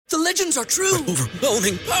The legends are true.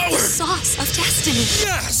 Overwhelming power! Sauce of destiny.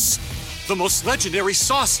 Yes! The most legendary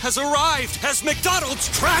sauce has arrived as McDonald's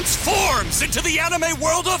transforms into the anime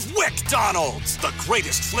world of WickDonald's. The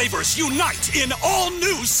greatest flavors unite in all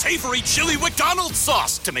new savory chili McDonald's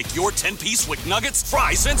sauce to make your 10-piece Wick Nuggets,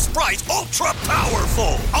 fries, and Sprite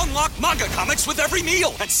ultra-powerful. Unlock manga comics with every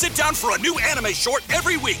meal and sit down for a new anime short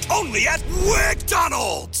every week only at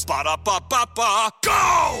WickDonald's. Ba-da-ba-ba-ba,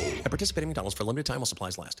 go! At participating McDonald's for a limited time while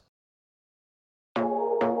supplies last.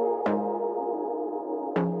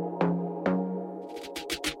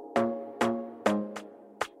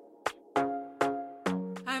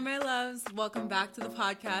 Welcome back to the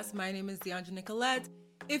podcast. My name is Deandra Nicolette.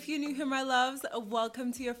 If you're new here, my loves,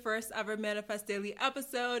 welcome to your first ever Manifest Daily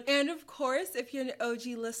episode. And of course, if you're an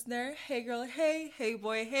OG listener, hey girl, hey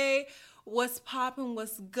boy, hey, what's poppin',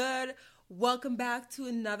 what's good? Welcome back to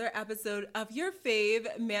another episode of your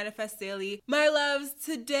fave Manifest Daily. My loves,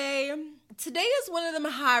 today is one of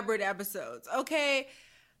them hybrid episodes, okay?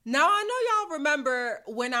 Now, I know y'all remember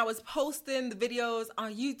when I was posting the videos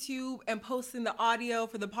on YouTube and posting the audio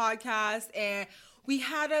for the podcast, and we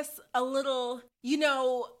had us a little, what's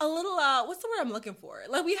the word I'm looking for?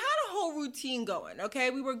 Like, we had a whole routine going, okay?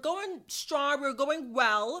 We were going strong, we were going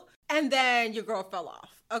well, and then your girl fell off.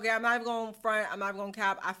 Okay, I'm not even going front, I'm not even going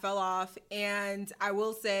cap, I fell off, and I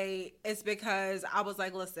will say it's because I was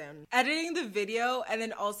like, listen, editing the video and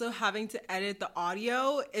then also having to edit the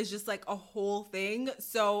audio is just like a whole thing,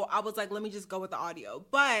 so I was like, let me just go with the audio.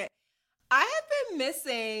 But I have been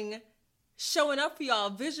missing showing up for y'all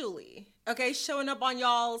visually, okay? Showing up on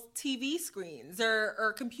y'all's TV screens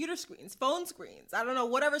or computer screens, phone screens, I don't know,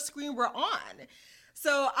 whatever screen we're on.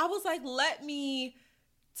 So I was like, let me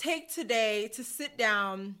take today to sit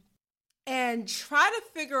down and try to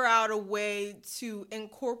figure out a way to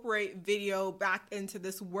incorporate video back into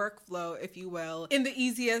this workflow, if you will, in the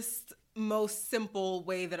easiest, most simple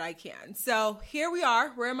way that I can. So here we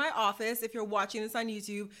are. We're in my office. If you're watching this on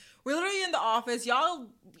YouTube, we're literally in the office. Y'all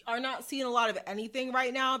are not seeing a lot of anything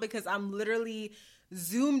right now because I'm literally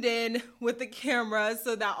zoomed in with the camera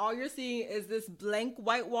so that all you're seeing is this blank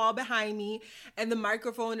white wall behind me and the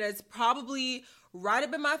microphone that's probably right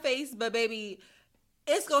up in my face, but baby,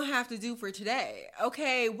 it's gonna have to do for today,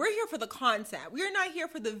 okay? We're here for the content. We are not here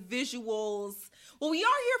for the visuals. Well, we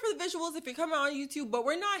are here for the visuals if you're coming on YouTube, but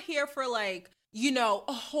we're not here for a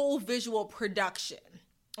whole visual production,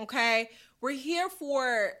 okay? We're here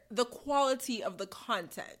for the quality of the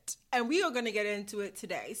content, and we are gonna get into it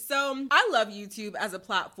today. So I love YouTube as a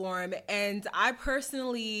platform, and I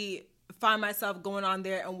personally find myself going on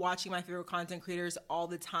there and watching my favorite content creators all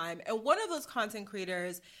the time. And one of those content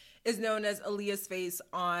creators is known as Aaliyah's Face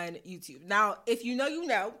on YouTube. Now, if you know, you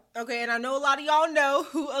know, okay? And I know a lot of y'all know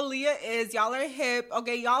who Aaliyah is. Y'all are hip,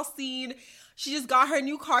 okay? Y'all seen, she just got her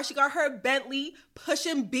new car. She got her Bentley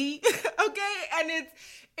Pushing B, okay? And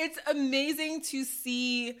it's amazing to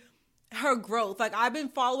see her growth. Like, I've been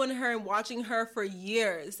following her and watching her for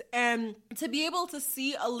years. And to be able to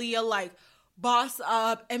see Aaliyah, boss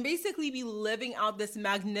up and basically be living out this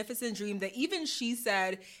magnificent dream that even she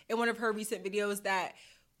said in one of her recent videos that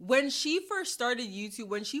when she first started YouTube,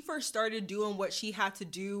 when she first started doing what she had to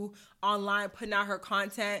do online, putting out her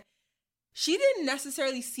content, she didn't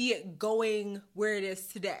necessarily see it going where it is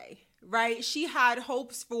today, right? She had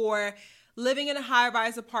hopes for living in a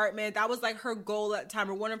high-rise apartment. That was like her goal at the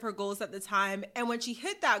time, or one of her goals at the time. And when she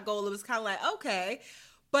hit that goal, it was kind of like, okay,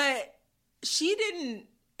 but she didn't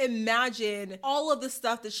imagine all of the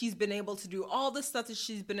stuff that she's been able to do, all the stuff that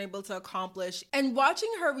she's been able to accomplish. And watching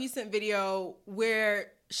her recent video where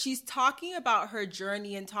she's talking about her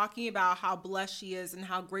journey and talking about how blessed she is and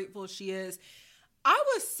how grateful she is, I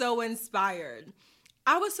was so inspired.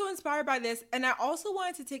 I was so inspired by this. And I also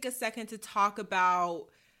wanted to take a second to talk about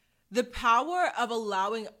the power of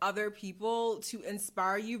allowing other people to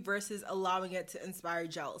inspire you versus allowing it to inspire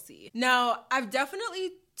jealousy. Now, I've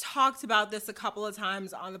definitely talked about this a couple of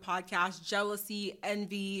times on the podcast. Jealousy,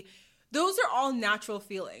 envy, those are all natural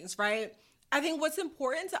feelings, right? I think what's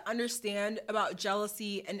important to understand about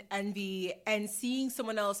jealousy and envy and seeing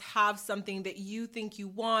someone else have something that you think you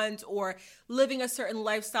want or living a certain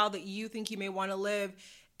lifestyle that you think you may want to live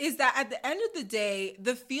is that at the end of the day,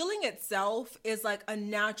 the feeling itself is like a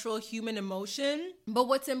natural human emotion. But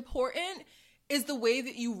what's important is the way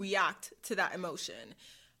that you react to that emotion.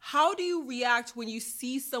 How do you react when you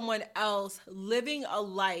see someone else living a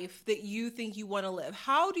life that you think you want to live?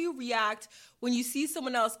 How do you react when you see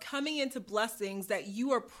someone else coming into blessings that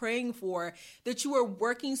you are praying for, that you are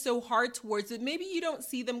working so hard towards, that maybe you don't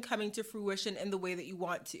see them coming to fruition in the way that you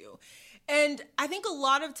want to? And I think a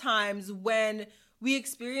lot of times when we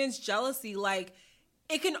experience jealousy, like,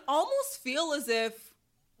 it can almost feel as if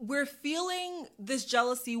we're feeling this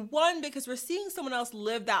jealousy, one, because we're seeing someone else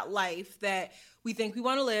live that life that we think we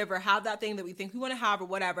want to live or have that thing that we think we want to have or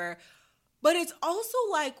whatever. But it's also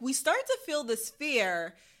like we start to feel this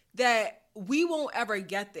fear that we won't ever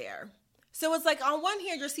get there. So it's like on one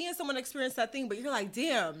hand, you're seeing someone experience that thing, but you're like,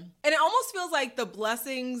 damn. And it almost feels like the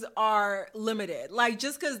blessings are limited. Like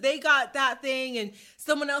just because they got that thing and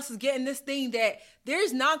someone else is getting this thing, that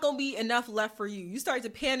there's not going to be enough left for you. You start to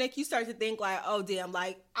panic. You start to think like, oh, damn,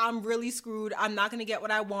 like I'm really screwed. I'm not going to get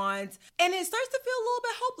what I want. And it starts to feel a little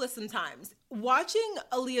bit hopeless sometimes. Watching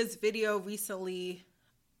Aaliyah's video recently,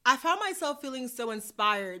 I found myself feeling so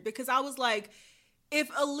inspired because I was like, if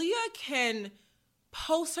Aaliyah can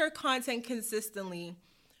post her content consistently,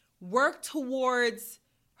 work towards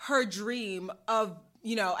her dream of,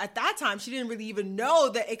 you know, at that time, she didn't really even know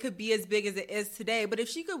that it could be as big as it is today. But if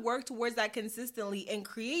she could work towards that consistently and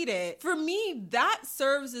create it, for me, that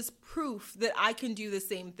serves as proof that I can do the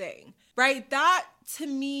same thing, right? That to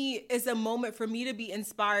me is a moment for me to be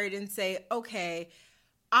inspired and say, okay,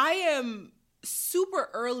 I am super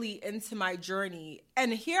early into my journey.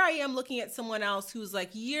 And here I am looking at someone else who's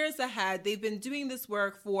like years ahead. They've been doing this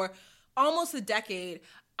work for almost a decade.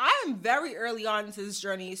 I am very early on into this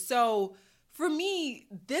journey. So for me,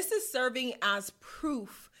 this is serving as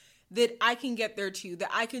proof that I can get there too,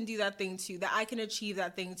 that I can do that thing too, that I can achieve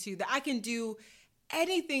that thing too, that I can do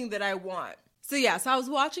anything that I want. So so I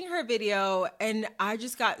was watching her video and I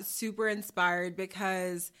just got super inspired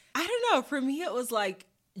because, I don't know, for me it was like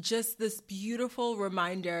just this beautiful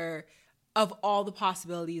reminder of all the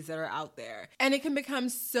possibilities that are out there. And it can become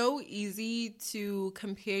so easy to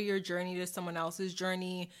compare your journey to someone else's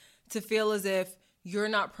journey, to feel as if you're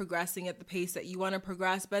not progressing at the pace that you want to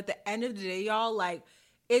progress. But at the end of the day, y'all, like,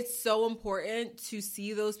 it's so important to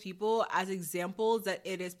see those people as examples that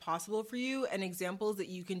it is possible for you and examples that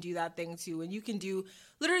you can do that thing too. And you can do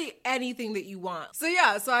literally anything that you want. So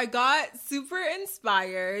I got super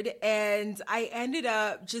inspired and I ended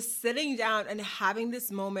up just sitting down and having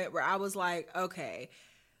this moment where I was like, okay,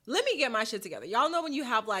 let me get my shit together. Y'all know when you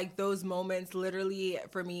have like those moments, literally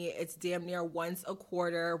for me, it's damn near once a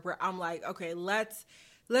quarter where I'm like, okay, let's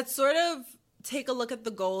sort of take a look at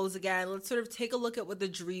the goals again. Let's sort of take a look at what the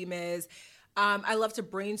dream is. I love to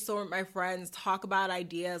brainstorm with my friends, talk about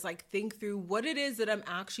ideas, like think through what it is that I'm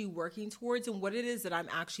actually working towards and what it is that I'm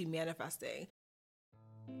actually manifesting.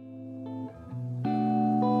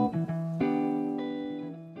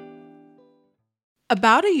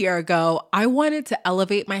 About a year ago, I wanted to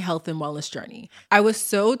elevate my health and wellness journey. I was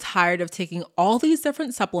so tired of taking all these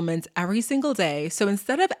different supplements every single day, so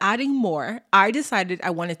instead of adding more, I decided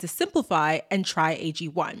I wanted to simplify and try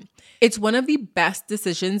AG1. It's one of the best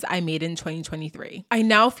decisions I made in 2023. I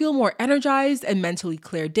now feel more energized and mentally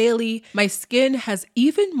clear daily. My skin has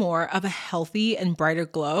even more of a healthy and brighter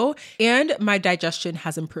glow, and my digestion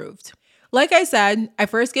has improved. Like I said, I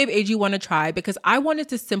first gave AG1 a try because I wanted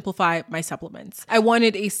to simplify my supplements. I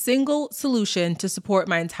wanted a single solution to support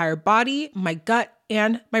my entire body, my gut,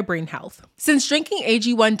 and my brain health. Since drinking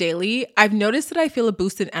AG1 daily, I've noticed that I feel a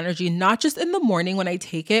boost in energy, not just in the morning when I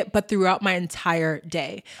take it, but throughout my entire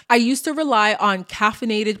day. I used to rely on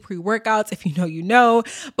caffeinated pre-workouts, if you know, you know,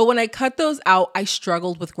 but when I cut those out, I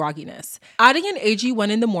struggled with grogginess. Adding an AG1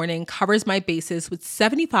 in the morning covers my bases with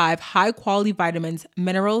 75 high-quality vitamins,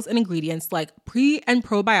 minerals, and ingredients like pre- and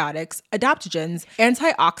probiotics, adaptogens,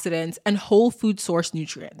 antioxidants, and whole food source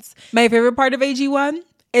nutrients. My favorite part of AG1?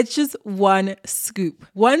 It's just one scoop.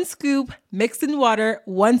 One scoop mixed in water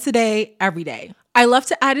once a day, every day. I love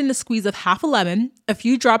to add in a squeeze of half a lemon, a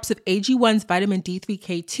few drops of AG1's vitamin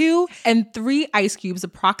D3K2, and 3 ice cubes,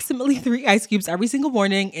 approximately 3 ice cubes every single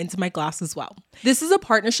morning into my glass as well. This is a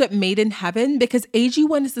partnership made in heaven because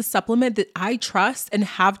AG1 is the supplement that I trust and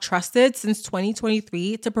have trusted since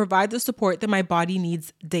 2023 to provide the support that my body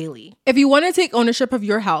needs daily. If you want to take ownership of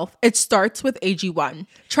your health, it starts with AG1.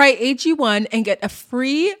 Try AG1 and get a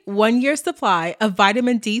free 1-year supply of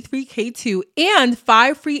vitamin D3K2 and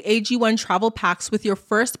 5 free AG1 travel packs with your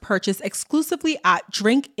first purchase exclusively at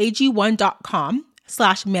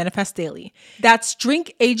drinkag1.com/manifestdaily. That's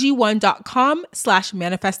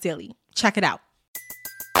drinkag1.com/manifestdaily. Check it out.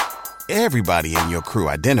 Everybody in your crew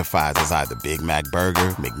identifies as either Big Mac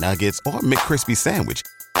Burger, McNuggets, or McCrispy Sandwich,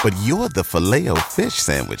 but you're the Filet-O-Fish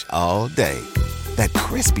Sandwich all day. That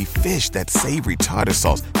crispy fish, that savory tartar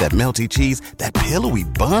sauce, that melty cheese, that pillowy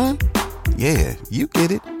bun. Yeah, you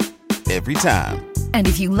get it. Every time. And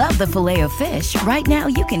if you love the Filet-O-Fish, right now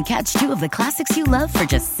you can catch 2 of the classics you love for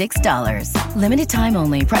just $6. Limited time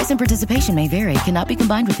only. Price and participation may vary. Cannot be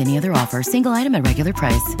combined with any other offer. Single item at regular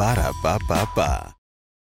price. Ba-da-ba-ba-ba.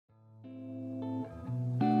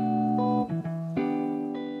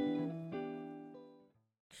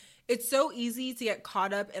 it's so easy to get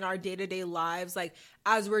caught up in our day-to-day lives, like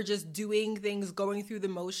as we're just doing things, going through the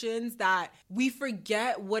motions, that we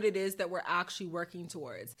forget what it is that we're actually working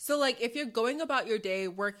towards. So like if you're going about your day,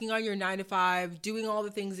 working on your 9 to 5, doing all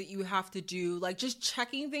the things that you have to do, like just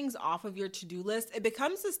checking things off of your to-do list, it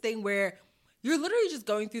becomes this thing where you're literally just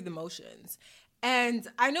going through the motions. And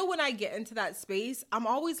I know when I get into that space, I'm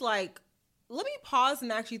always like, let me pause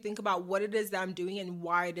and actually think about what it is that I'm doing and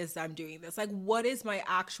why it is that I'm doing this. Like, what is my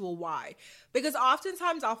actual why? Because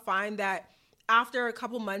oftentimes I'll find that after a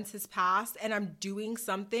couple months has passed and I'm doing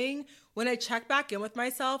something, when I check back in with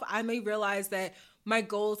myself, I may realize that my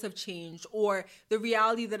goals have changed, or the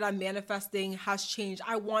reality that I'm manifesting has changed.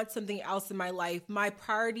 I want something else in my life. My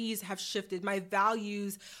priorities have shifted. My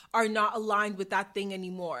values are not aligned with that thing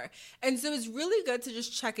anymore. And so it's really good to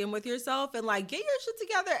just check in with yourself and like get your shit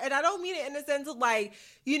together. And I don't mean it in the sense of like,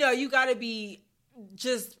 you know, you got to be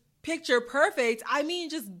just picture perfect. I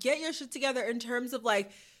mean, just get your shit together in terms of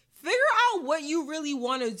like, figure out what you really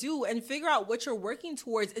want to do and figure out what you're working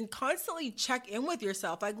towards and constantly check in with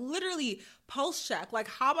yourself. Like literally pulse check. Like,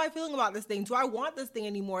 how am I feeling about this thing? Do I want this thing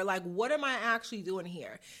anymore? Like, what am I actually doing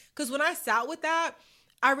here? Because when I sat with that,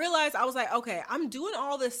 I realized I was like, okay, I'm doing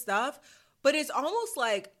all this stuff, but it's almost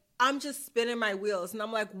like I'm just spinning my wheels. And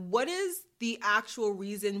I'm like, what is the actual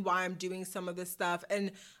reason why I'm doing some of this stuff?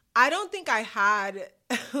 And I don't think I had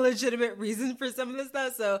a legitimate reason for some of this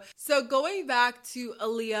stuff. So going back to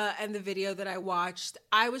Aaliyah and the video that I watched,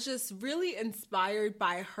 I was just really inspired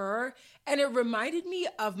by her. And it reminded me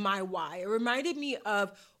of my why. It reminded me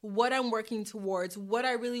of what I'm working towards, what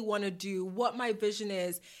I really want to do, what my vision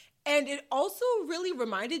is. And it also really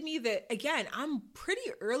reminded me that, again, I'm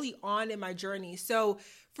pretty early on in my journey. So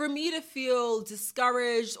for me to feel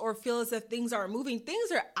discouraged or feel as if things aren't moving,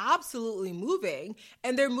 things are absolutely moving,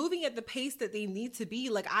 and they're moving at the pace that they need to be.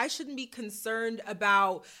 Like, I shouldn't be concerned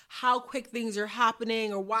about how quick things are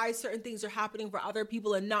happening or why certain things are happening for other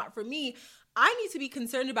people and not for me. I need to be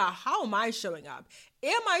concerned about how am I showing up?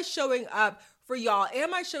 Am I showing up for y'all?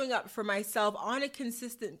 Am I showing up for myself on a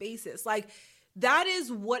consistent basis? Like, that is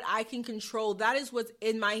what I can control. That is what's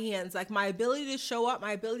in my hands. Like my ability to show up,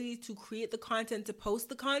 my ability to create the content, to post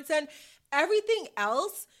the content. Everything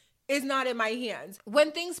else is not in my hands.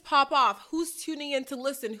 When things pop off, who's tuning in to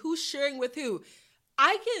listen? Who's sharing with who?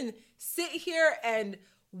 I can sit here and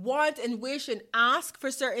want and wish and ask for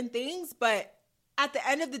certain things, but at the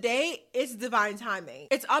end of the day, it's divine timing.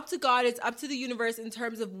 It's up to God. It's up to the universe in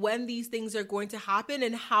terms of when these things are going to happen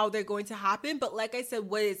and how they're going to happen. But like I said,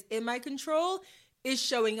 what is in my control is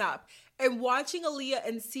showing up. And watching Aaliyah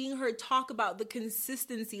and seeing her talk about the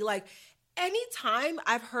consistency, like anytime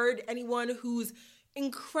I've heard anyone who's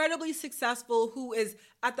incredibly successful, who is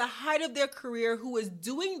at the height of their career, who is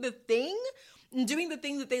doing the thing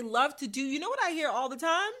that they love to do, you know what I hear all the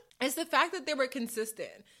time? It's the fact that they were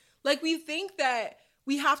consistent. Like, we think that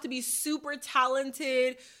we have to be super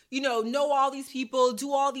talented, know all these people,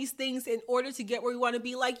 do all these things in order to get where we want to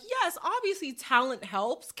be. Like, yes, obviously talent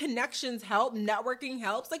helps, connections help, networking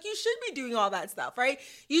helps. Like, you should be doing all that stuff, right?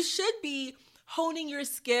 You should be honing your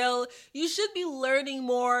skill. You should be learning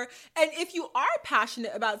more. And if you are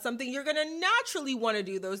passionate about something, you're going to naturally want to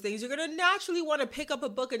do those things. You're going to naturally want to pick up a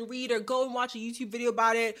book and read, or go and watch a YouTube video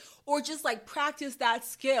about it, or just like practice that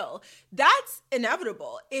skill. That's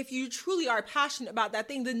inevitable. If you truly are passionate about that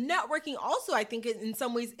thing, the networking also, I think in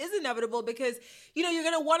some ways is inevitable, because, you're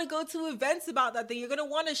going to want to go to events about that thing. You're going to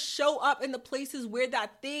want to show up in the places where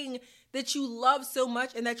that thing that you love so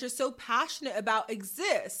much and that you're so passionate about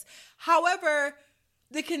exists. However,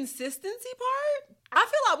 the consistency part, I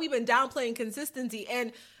feel like we've been downplaying consistency,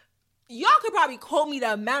 and y'all could probably quote me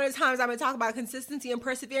the amount of times I've been talking about consistency and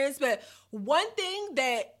perseverance, but one thing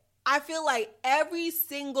that I feel like every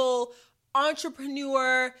single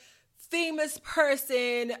entrepreneur, famous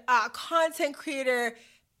person, content creator,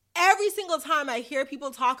 every single time I hear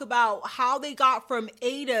people talk about how they got from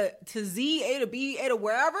A to Z, A to B, A to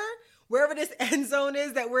wherever this end zone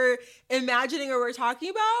is that we're imagining or we're talking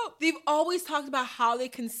about, they've always talked about how they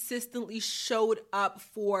consistently showed up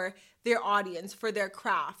for their audience, for their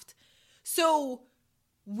craft. So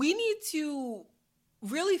we need to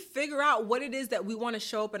really figure out what it is that we want to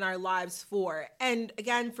show up in our lives for. And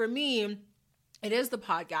again, for me, it is the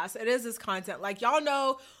podcast. It is this content. Like, y'all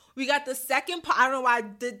know, we got the second, I don't know why I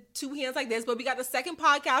did two hands like this, but we got the second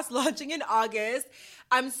podcast launching in August.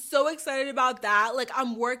 I'm so excited about that. Like,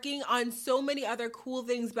 I'm working on so many other cool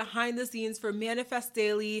things behind the scenes for Manifest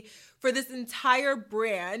Daily, for this entire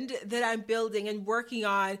brand that I'm building and working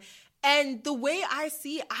on. And the way I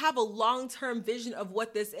see, I have a long-term vision of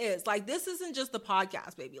what this is. Like, this isn't just the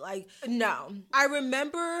podcast, baby. Like, no. I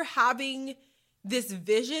remember having this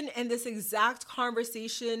vision and this exact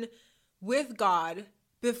conversation with God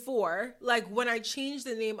before, like when I changed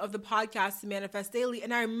the name of the podcast to Manifest Daily.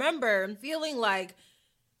 And I remember feeling like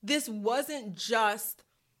this wasn't just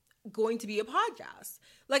going to be a podcast.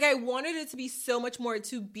 Like I wanted it to be so much more,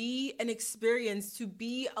 to be an experience, to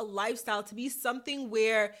be a lifestyle, to be something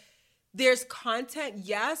where there's content,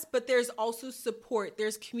 yes, but there's also support,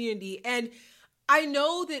 there's community. And I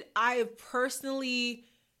know that I have personally,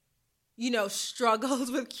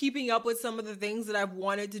 struggled with keeping up with some of the things that I've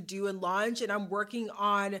wanted to do and launch. And I'm working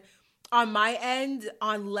on my end,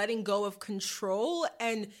 on letting go of control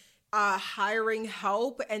and hiring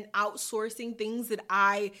help and outsourcing things that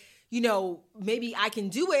I, maybe I can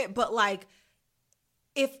do it. But like,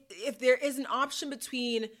 if there is an option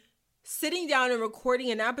between sitting down and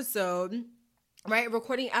recording an episode, right?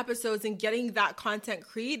 Recording episodes and getting that content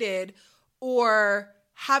created, or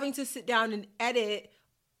having to sit down and edit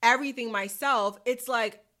everything myself, it's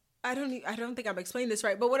like, I don't think I'm explaining this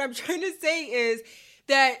right, but what I'm trying to say is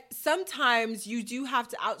that sometimes you do have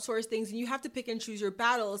to outsource things and you have to pick and choose your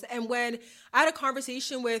battles. And when I had a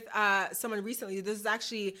conversation with someone recently, this is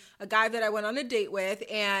actually a guy that I went on a date with,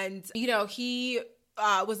 and he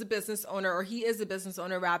was a business owner, or he is a business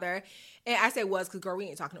owner rather. And I say was because girl, we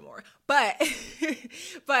ain't talking no more. But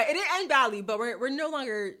but it didn't end badly, but we're no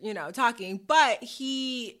longer, talking. But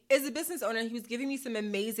he is a business owner. He was giving me some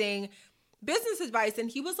amazing business advice. And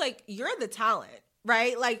he was like, you're the talent,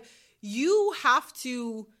 right? Like you have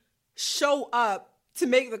to show up to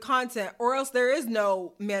make the content, or else there is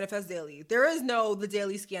no Manifest Daily. There is no The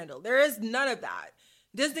Daily Scandal. There is none of that.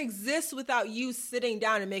 It doesn't exist without you sitting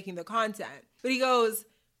down and making the content. But he goes,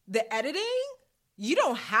 the editing, you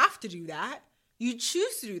don't have to do that. You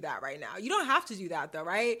choose to do that right now. You don't have to do that though,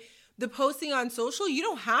 right? The posting on social, you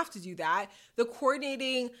don't have to do that. The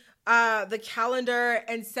coordinating, the calendar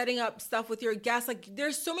and setting up stuff with your guests. Like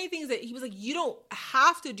there's so many things that he was like, you don't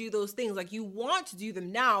have to do those things. Like you want to do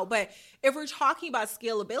them now. But if we're talking about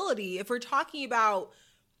scalability, if we're talking about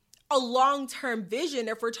a long-term vision,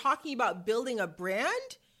 if we're talking about building a brand,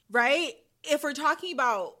 right? If we're talking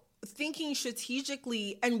about thinking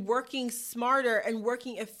strategically and working smarter and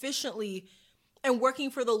working efficiently and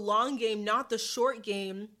working for the long game, not the short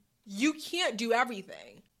game, you can't do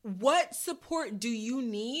everything. What support do you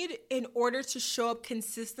need in order to show up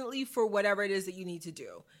consistently for whatever it is that you need to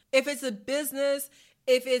do? If it's a business,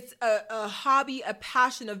 if it's a hobby, a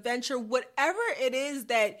passion, a venture, whatever it is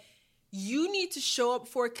that you need to show up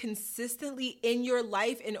for consistently in your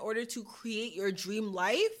life in order to create your dream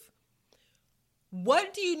life,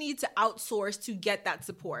 what do you need to outsource to get that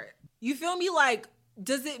support? You feel me? Like,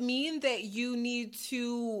 does it mean that you need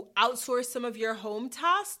to outsource some of your home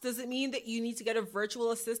tasks? Does it mean that you need to get a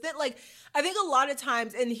virtual assistant? Like, I think a lot of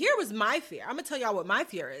times, and here was my fear. I'm gonna tell y'all what my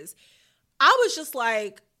fear is. I was just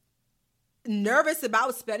like nervous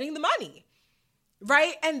about spending the money,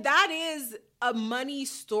 right? And that is a money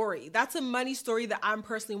story. That's a money story that I'm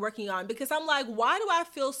personally working on, because I'm like, why do I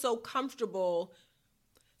feel so comfortable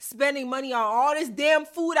spending money on all this damn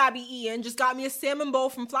food I be eating? Just got me a salmon bowl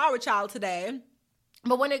from Flower Child today.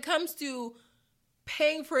 But when it comes to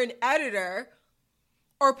paying for an editor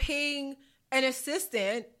or paying an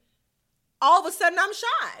assistant, all of a sudden I'm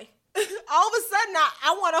shy. All of a sudden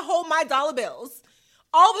I want to hold my dollar bills.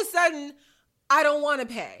 All of a sudden I don't want to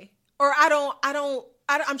pay, or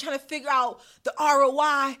I'm trying to figure out the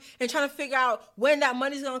ROI and trying to figure out when that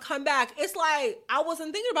money's going to come back. It's like, I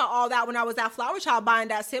wasn't thinking about all that when I was at Flower Child buying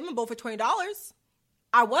that salmon bowl for $20.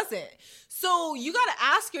 I wasn't. So you got to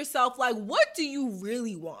ask yourself, like, what do you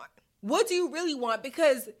really want? What do you really want?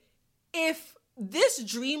 Because if this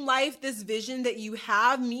dream life, this vision that you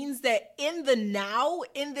have means that in the now,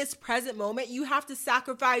 in this present moment, you have to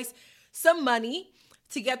sacrifice some money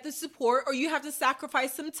to get the support, or you have to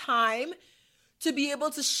sacrifice some time to be able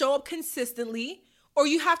to show up consistently, or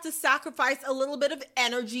you have to sacrifice a little bit of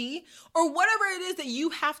energy, or whatever it is that you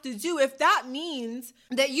have to do. If that means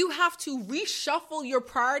that you have to reshuffle your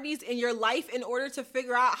priorities in your life in order to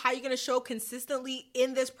figure out how you're going to show consistently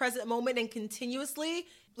in this present moment and continuously,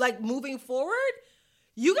 like moving forward,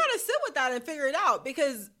 you got to sit with that and figure it out.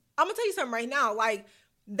 Because I'm going to tell you something right now, like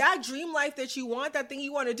that dream life that you want, that thing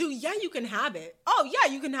you want to do, yeah, you can have it. Oh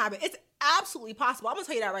yeah, you can have it. It's absolutely possible. I'm going to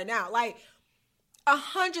tell you that right now. Like,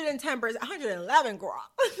 110%, 111 girl,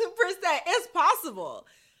 percent, it's possible,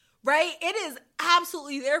 right? It is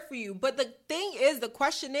absolutely there for you. But the thing is, the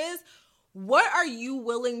question is, what are you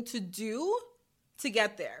willing to do to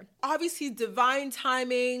get there? Obviously, divine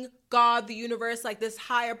timing, God, the universe, like this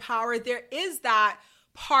higher power, there is that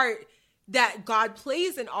part that God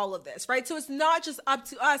plays in all of this, right? So it's not just up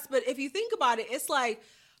to us, but if you think about it, it's like,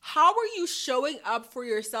 How are you showing up for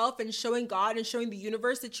yourself and showing God and showing the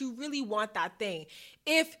universe that you really want that thing?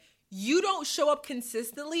 If you don't show up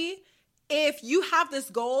consistently, if you have this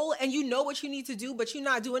goal and you know what you need to do, but you're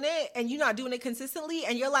not doing it and you're not doing it consistently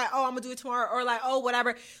and you're like, oh, I'm gonna do it tomorrow, or like, oh,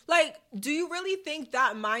 whatever. Like, do you really think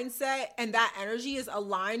that mindset and that energy is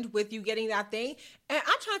aligned with you getting that thing? And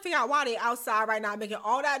I'm trying to figure out why they outside right now making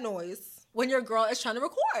all that noise when your girl is trying to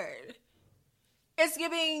record. It's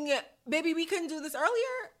giving, baby, we couldn't do this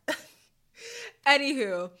earlier.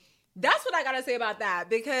 Anywho, that's what I gotta say about that,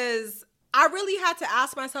 because I really had to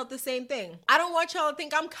ask myself the same thing. I don't want y'all to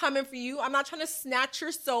think I'm coming for you. I'm not trying to snatch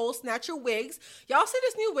your soul, snatch your wigs. Y'all see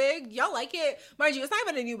this new wig? Y'all like it? Mind you, it's not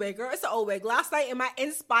even a new wig, girl. It's an old wig. Last night, in my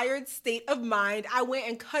inspired state of mind, I went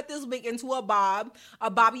and cut this wig into a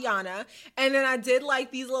Bobbiana. And then I did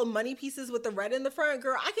like these little money pieces with the red in the front.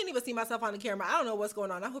 Girl, I can't even see myself on the camera. I don't know what's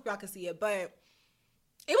going on. I hope y'all can see it. But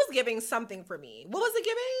it was giving something for me. What was it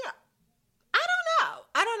giving?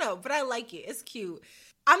 I don't know. But I like it. It's cute.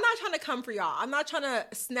 I'm not trying to come for y'all. I'm not trying to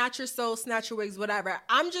snatch your soul, snatch your wigs, whatever.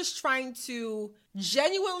 I'm just trying to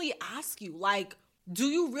genuinely ask you, like, do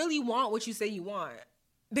you really want what you say you want?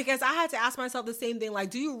 Because I had to ask myself the same thing.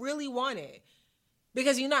 Like, do you really want it?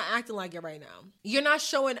 Because you're not acting like it right now. You're not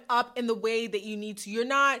showing up in the way that you need to. You're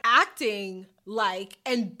not acting like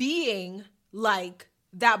and being like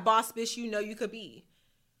that boss bitch you know you could be.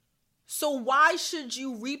 So why should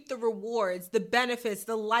you reap the rewards, the benefits,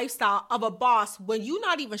 the lifestyle of a boss when you're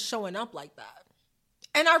not even showing up like that?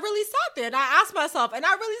 And I really sat there and I asked myself, and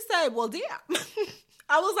I really said, well, damn.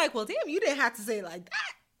 I was like, well, damn, you didn't have to say it like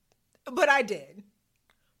that. But I did.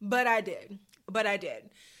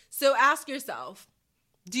 So ask yourself,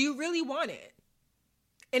 do you really want it?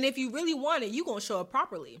 And if you really want it, you're going to show up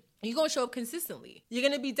properly. You're going to show up consistently. You're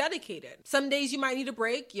going to be dedicated. Some days you might need a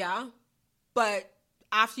break, yeah. But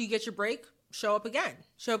after you get your break, show up again.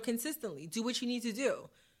 Show up consistently. Do what you need to do.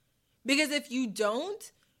 Because if you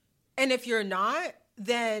don't, and if you're not,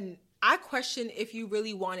 then I question if you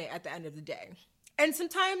really want it at the end of the day. And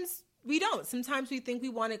sometimes we don't. Sometimes we think we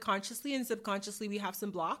want it consciously, and subconsciously we have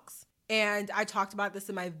some blocks. And I talked about this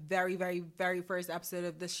in my very, very, very first episode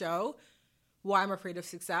of the show, Why I'm Afraid of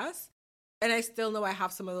Success. And I still know I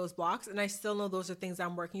have some of those blocks, and I still know those are things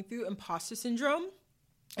I'm working through. Imposter syndrome.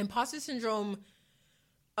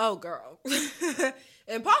 Oh, girl.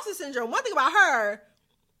 Imposter syndrome, one thing about her,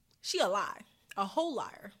 she a lie. A whole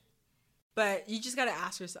liar. But you just got to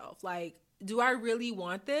ask yourself, like, do I really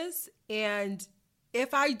want this? And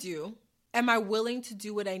if I do, am I willing to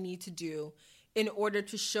do what I need to do in order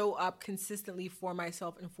to show up consistently for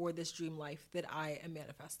myself and for this dream life that I am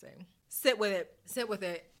manifesting? Sit with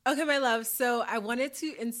it. Okay, my love. So I wanted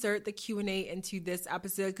to insert the Q&A into this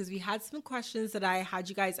episode because we had some questions that I had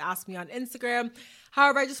you guys ask me on Instagram.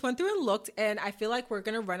 However, I just went through and looked, and I feel like we're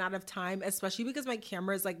going to run out of time, especially because my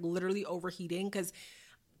camera is like literally overheating because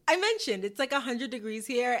I mentioned it's like 100 degrees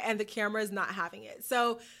here and the camera is not having it.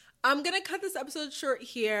 So I'm going to cut this episode short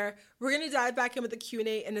here. We're going to dive back in with the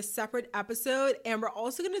Q&A in a separate episode, and we're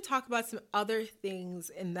also going to talk about some other things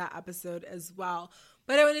in that episode as well.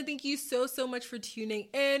 But I want to thank you so much for tuning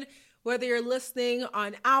in, whether you're listening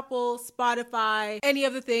on Apple, Spotify, any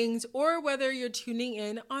of the things, or whether you're tuning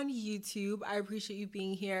in on YouTube. I appreciate you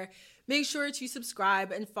being here. Make sure to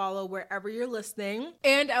subscribe and follow wherever you're listening.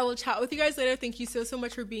 And I will chat with you guys later. Thank you so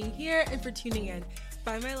much for being here and for tuning in.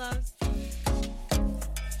 Bye, my loves.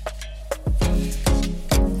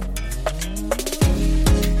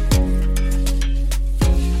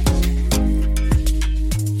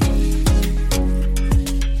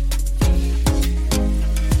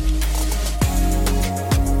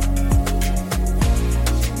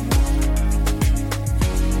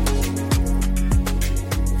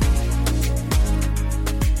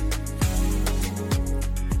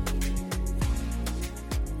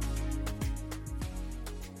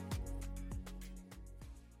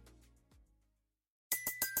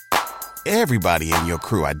 Everybody in your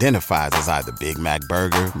crew identifies as either Big Mac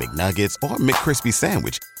Burger, McNuggets, or McCrispy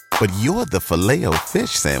Sandwich. But you're the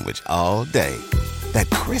Filet-O-Fish Sandwich all day. That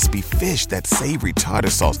crispy fish, that savory tartar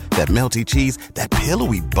sauce, that melty cheese, that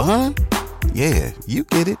pillowy bun. Yeah, you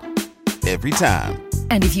get it. Every time.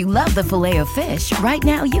 And if you love the Filet-O-Fish, right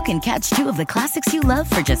now you can catch two of the classics you love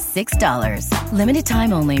for just $6. Limited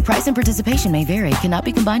time only. Price and participation may vary. Cannot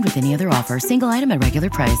be combined with any other offer. Single item at regular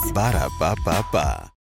price. Ba-da-ba-ba-ba.